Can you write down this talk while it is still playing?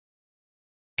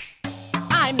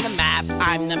I'm the map,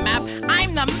 I'm the map,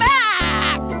 I'm the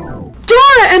map!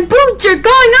 Dora and Boots are going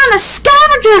on a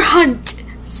scavenger hunt,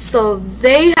 so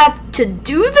they have to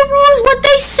do the rules what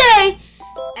they say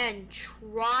and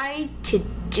try to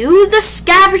do the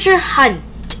scavenger hunt.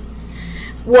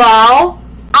 Well,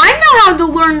 I know how to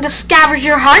learn the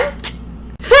scavenger hunt.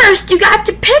 First, you got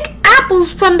to pick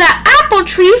apples from the apple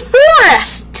tree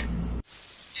forest.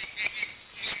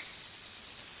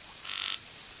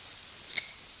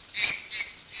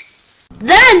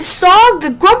 Then solve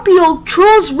the grumpy old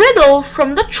troll's riddle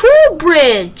from the troll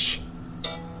bridge.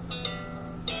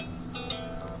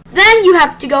 Then you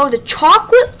have to go to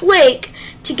Chocolate Lake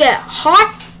to get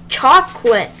hot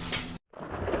chocolate.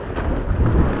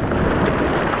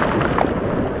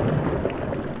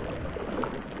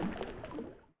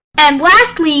 And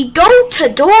lastly, go to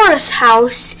Dora's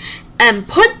house and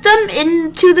put them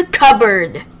into the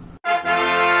cupboard.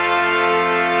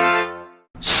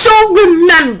 So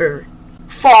remember,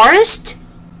 forest,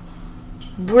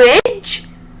 bridge,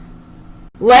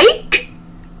 lake,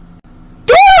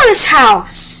 Dora's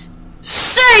house.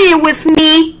 Say it with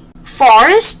me.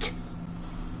 Forest,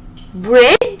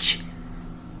 bridge,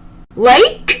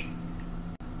 lake,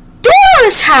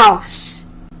 Dora's house.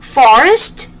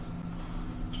 Forest,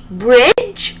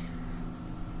 bridge,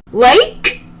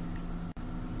 lake,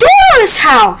 Dora's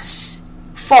house.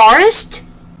 Forest,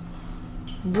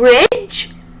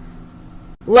 bridge,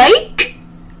 lake,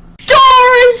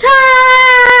 Dora's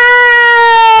house!